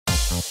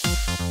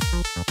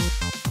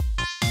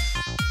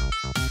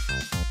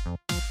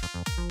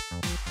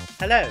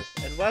Hello,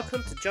 and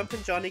welcome to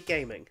Jumpin' Johnny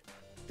Gaming.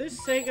 This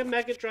Sega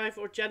Mega Drive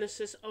or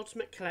Genesis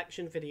Ultimate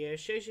Collection video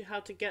shows you how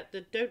to get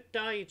the Don't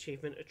Die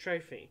achievement or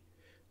trophy.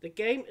 The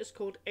game is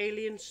called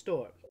Alien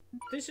Storm.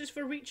 This is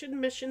for reaching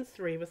Mission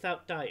 3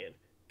 without dying.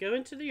 Go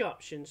into the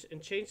options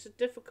and change the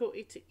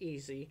difficulty to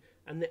easy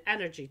and the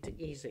energy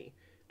to easy,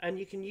 and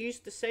you can use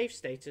the save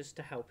status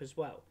to help as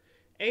well.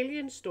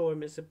 Alien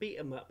Storm is a beat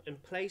 'em up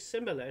and plays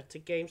similar to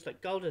games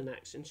like Golden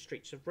Axe and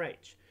Streets of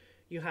Rage.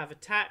 You have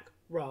attack,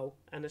 roll,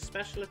 and a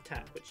special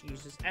attack which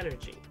uses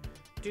energy.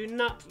 Do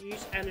not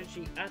use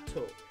energy at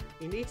all.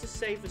 You need to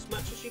save as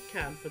much as you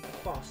can for the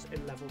boss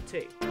in level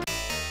 2.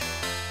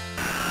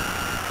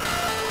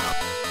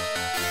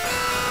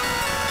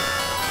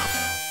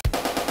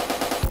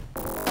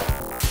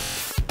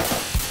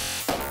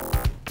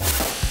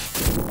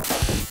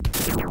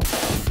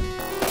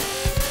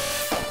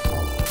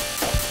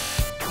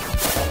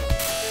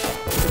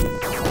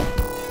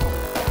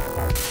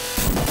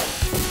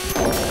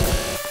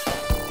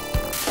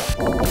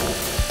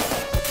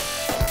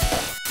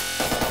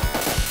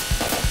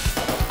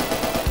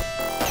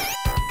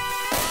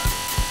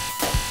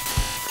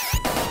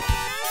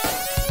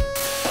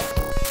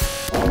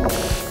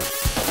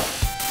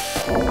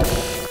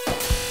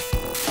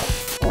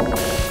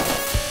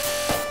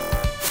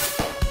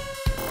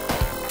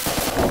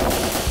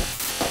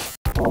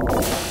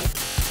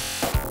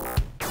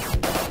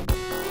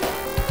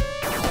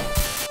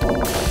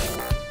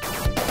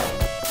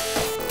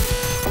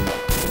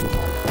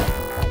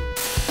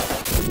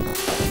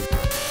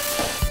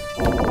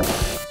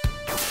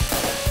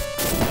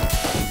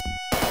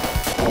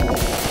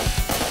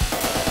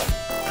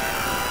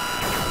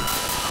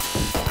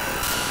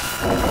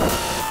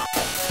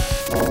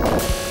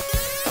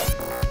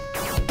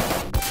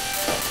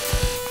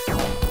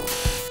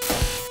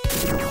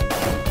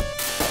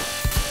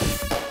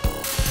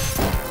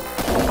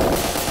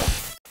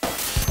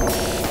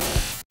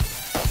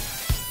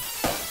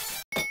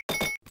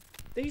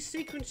 These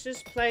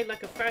sequences play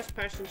like a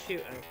first-person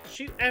shooter.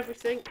 Shoot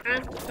everything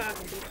after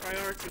targeting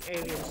priority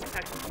aliens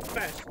attacking you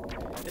first,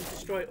 and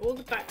destroy all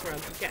the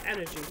background to get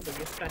energy for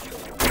your special.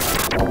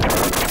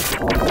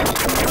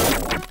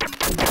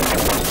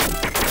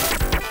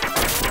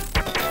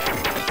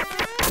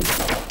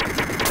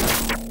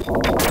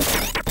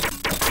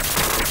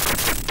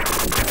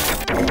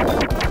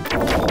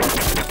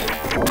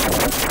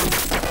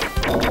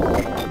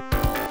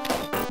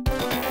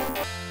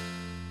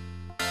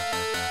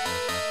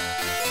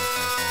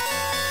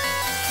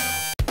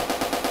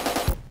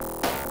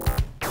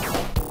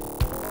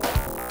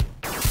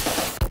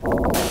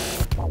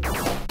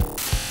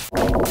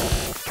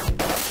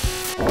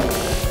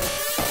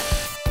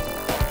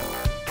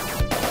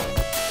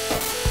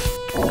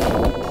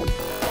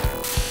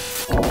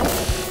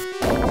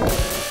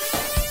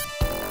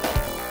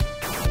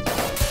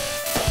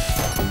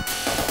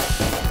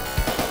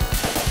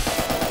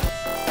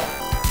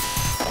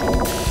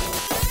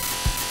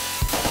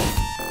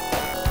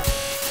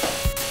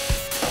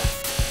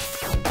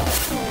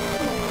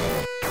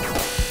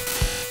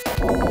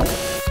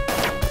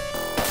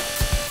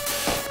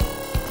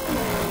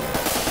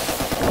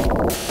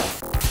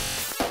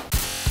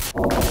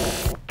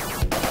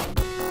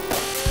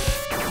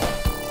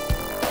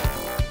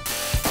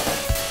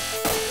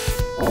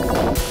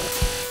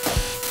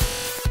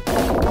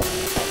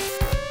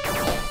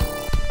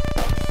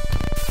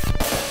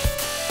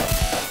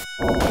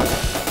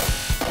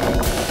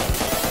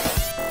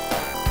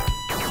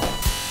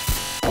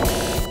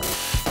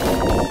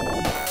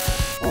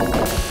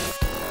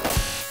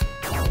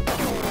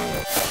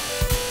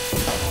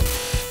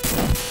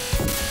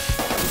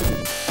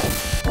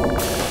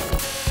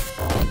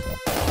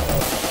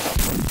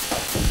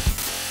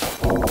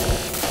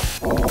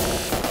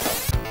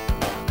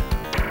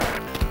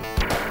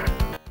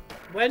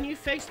 When you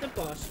face the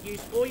boss,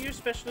 use all your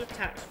special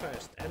attacks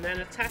first, and then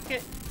attack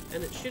it,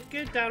 and it should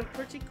go down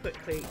pretty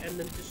quickly, and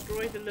then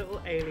destroy the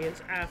little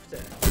aliens after.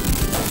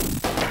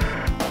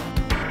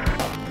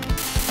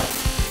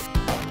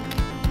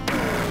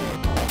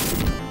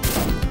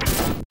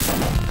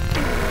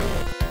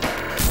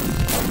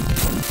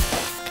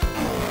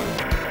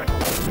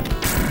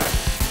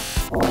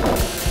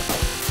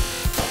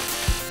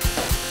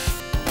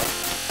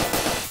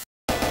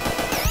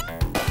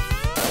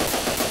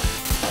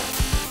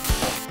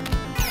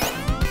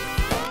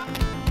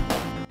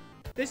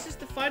 This is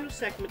the final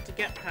segment to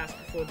get past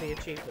before the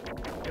achievement.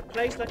 It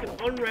plays like an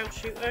on-rail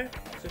shooter,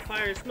 so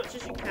fire as much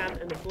as you can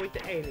and avoid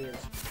the aliens.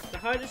 The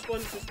hardest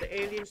ones is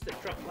the aliens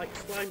that drop like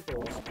slime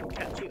balls and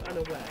catch you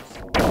unawares.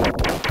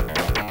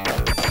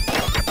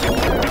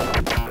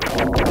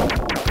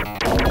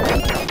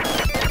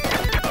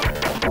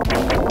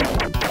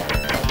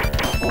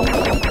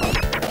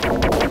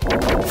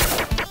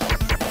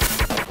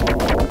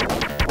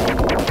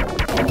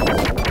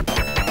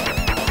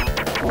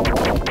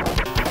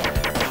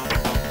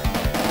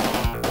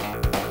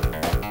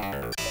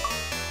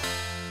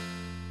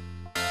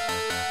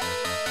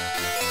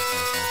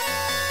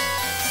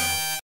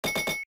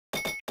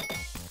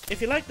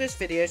 If you like this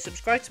video,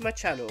 subscribe to my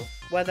channel,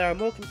 where there are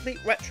more complete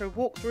retro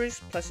walkthroughs,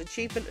 plus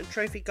achievement and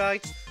trophy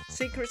guides,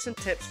 secrets and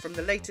tips from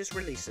the latest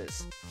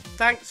releases.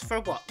 Thanks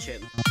for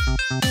watching.